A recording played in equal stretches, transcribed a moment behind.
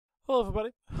Hello, everybody.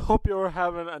 Hope you're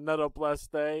having another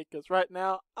blessed day, because right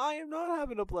now, I am not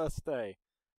having a blessed day.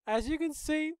 As you can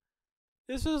see,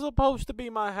 this is supposed to be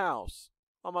my house.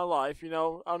 On my life, I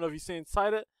don't know if you've seen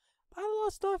inside it, but I had a lot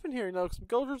of stuff in here, some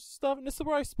golders and stuff, and this is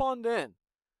where I spawned in.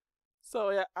 So,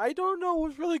 yeah, I don't know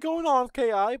what's really going on with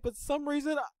KI, but for some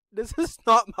reason, this is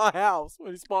not my house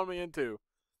when he spawned me into.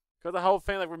 Because the whole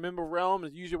thing, like, Remember Realm,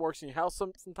 it usually works in your house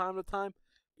from time to time.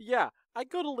 But yeah, I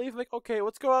go to leave, like, okay,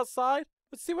 let's go outside.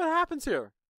 Let's see what happens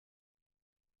here.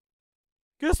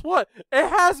 Guess what? It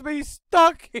has me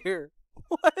stuck here.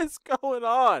 What is going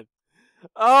on?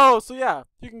 Oh, so yeah,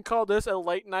 you can call this a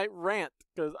late night rant.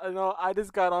 Because I know I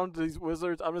just got onto these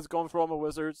wizards. I'm just going through all my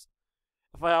wizards.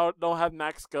 If I don't have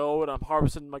max gold, I'm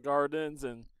harvesting my gardens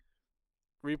and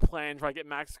replaying trying to get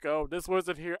max gold. This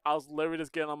wizard here, I was literally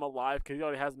just getting on my life because he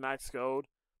already has max gold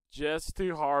just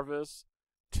to harvest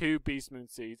 2 beast moon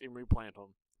seeds and replant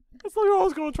them. That's what I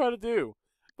was going to try to do.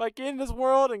 If I get in this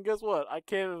world, and guess what? I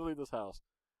can't even leave this house.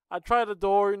 I tried the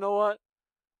door, you know what?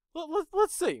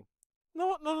 Let's see.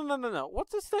 No.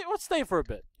 Let's stay for a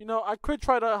bit. I could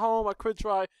try that at home.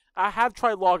 I have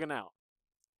tried logging out.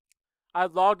 I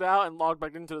logged out and logged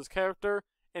back into this character,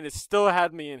 and it still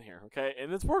had me in here, okay?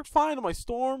 And it's worked fine on my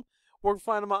storm, worked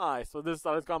fine on my eye. So this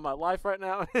I've got my life right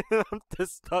now, and I'm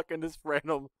just stuck in this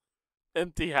random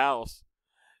empty house.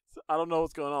 So I don't know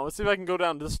what's going on. Let's see if I can go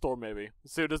down this door, maybe.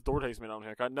 Let's see if this door takes me down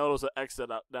here. I know there's an exit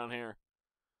out down here.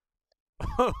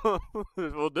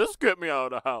 Will this get me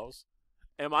out of the house?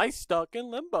 Am I stuck in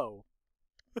limbo?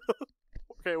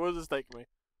 Okay, where does this take me?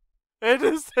 It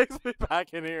just takes me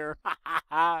back in here.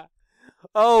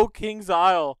 Oh, King's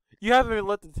Isle. You haven't even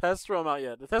let the test room out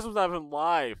yet. The test room's not even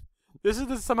live. This is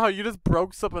just somehow you just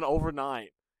broke something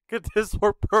overnight. Cause this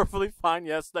worked perfectly fine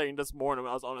yesterday and this morning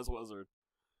when I was on this wizard.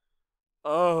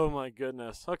 Oh my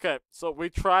goodness. Okay, so we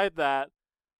tried that.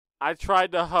 I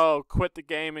tried to quit the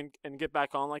game and get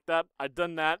back on like that. I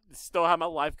done that. Still have my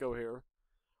life go here.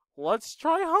 Let's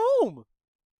try home.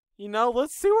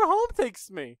 Let's see where home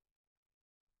takes me.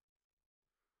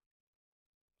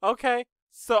 Okay,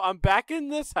 so I'm back in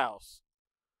this house.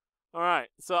 Alright,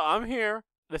 so I'm here.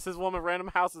 This is one of my random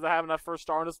houses I have when I first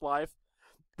started this life.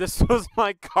 This was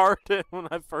my garden when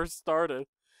I first started.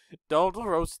 Don't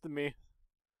roast me.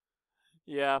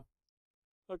 Yeah.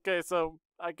 Okay, so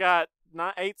I got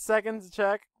not 8 seconds to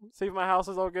check. See if my house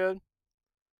is all good.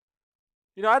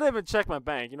 I didn't even check my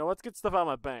bank. Let's get stuff out of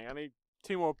my bank. I need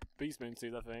 2 more beast moon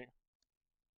seeds, I think.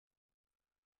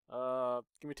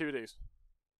 Give me 2 of these.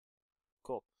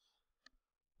 Cool.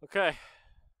 Okay.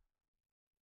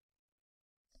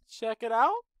 Check it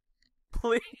out.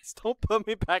 Please don't put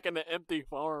me back in the empty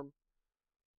farm.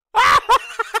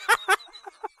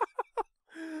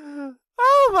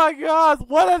 Oh my god,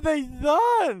 what have they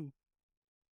done?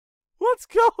 What's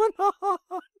going on?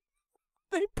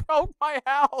 They broke my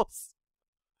house.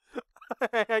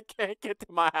 I can't get to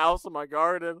my house or my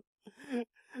garden.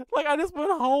 Like, I just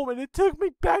went home and it took me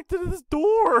back to this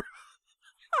door.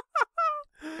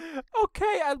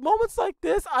 Okay, at moments like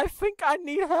this, I think I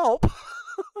need help.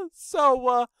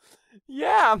 So,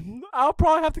 yeah, I'll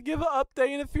probably have to give an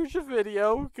update in a future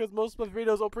video because most of my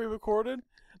videos are pre-recorded.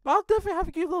 But I'll definitely have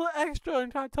to give a little extra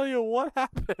and kind of tell you what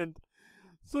happened.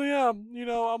 So yeah,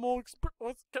 I'm all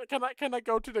can I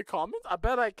go to the comments? I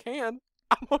bet I can.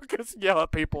 I'm gonna just yell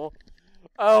at people.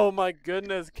 Oh my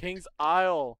goodness, King's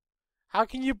Isle. How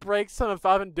can you break something if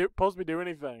I haven't supposed to be doing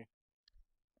anything?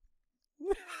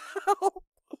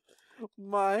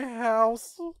 My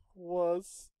house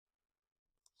was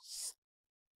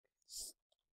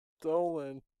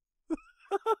stolen.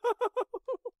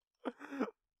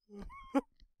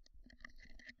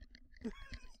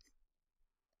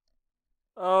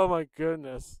 Oh my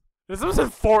goodness. This was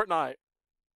in Fortnite.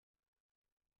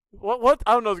 What?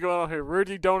 I don't know what's going on here.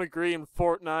 Rudy don't agree in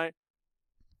Fortnite.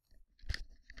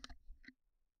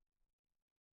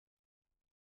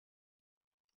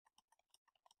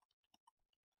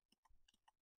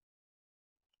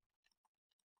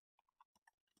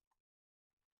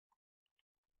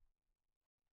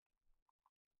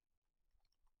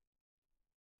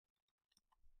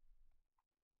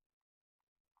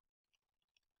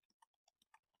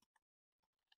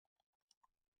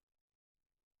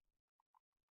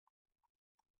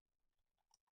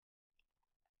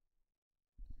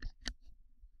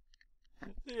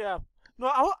 Yeah. No,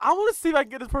 I want to see if I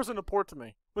can get this person to report to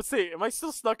me. Let's see. Am I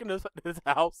still stuck in this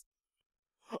house?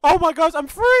 Oh my gosh, I'm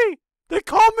free! The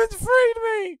comments freed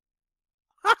me!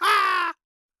 Ha ha!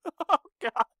 Oh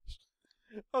gosh.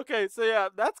 Okay, so yeah,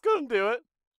 that's gonna do it.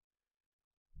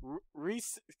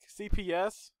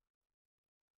 CPS.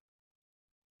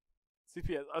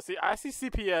 CPS. I see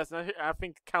CPS, and I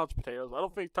think couch potatoes. I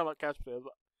don't think talking about couch potatoes.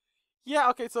 But yeah,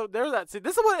 okay, so there's that. See,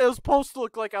 this is what it was supposed to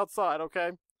look like outside,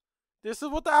 okay? This is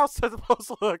what the outside's supposed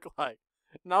to look like.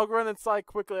 And I'll run inside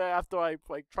quickly after I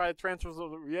try to transfer some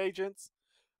of the reagents.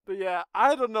 But yeah,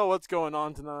 I don't know what's going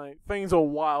on tonight. Things are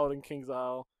wild in King's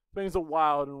Isle. Things are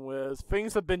wild in Wiz.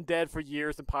 Things have been dead for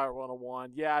years in Pirate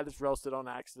 101. Yeah, I just roasted on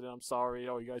accident. I'm sorry.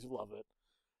 Oh, you guys love it.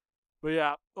 But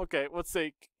yeah, okay, let's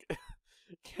see.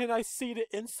 Can I see the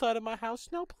inside of my house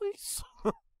now, please?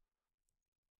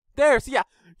 There's, yeah,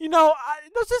 you know,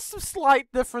 there's just some slight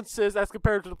differences as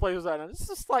compared to the Players Island. There's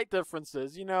some slight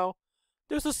differences, you know.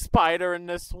 There's a spider in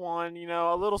this one, you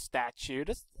know, a little statue.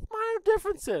 There's minor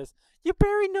differences. You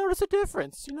barely notice a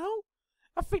difference, you know.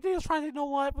 I think they're just trying to, you know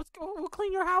what, we'll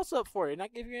clean your house up for you,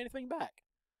 not give you anything back.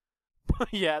 But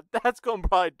yeah, that's going to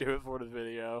probably do it for the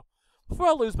video. Before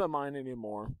I lose my mind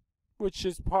anymore. Which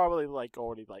is probably,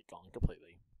 already, gone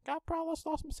completely. Got probably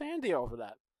lost some sandy over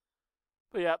that.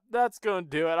 But yeah, that's going to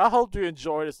do it. I hope you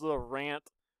enjoyed this little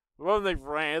rant. It wasn't a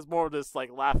rant, it's more of just,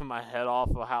 laughing my head off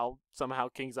of how somehow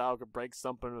King's Isle could break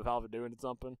something without doing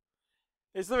something.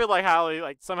 It's literally like how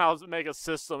they, somehow make a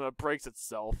system that breaks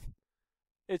itself.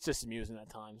 It's just amusing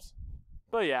at times.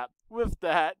 But yeah, with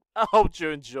that, I hope you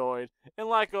enjoyed. And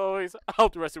like always, I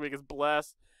hope the rest of the week is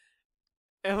blessed.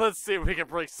 And let's see if we can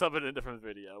break something in a different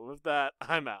video. With that,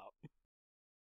 I'm out.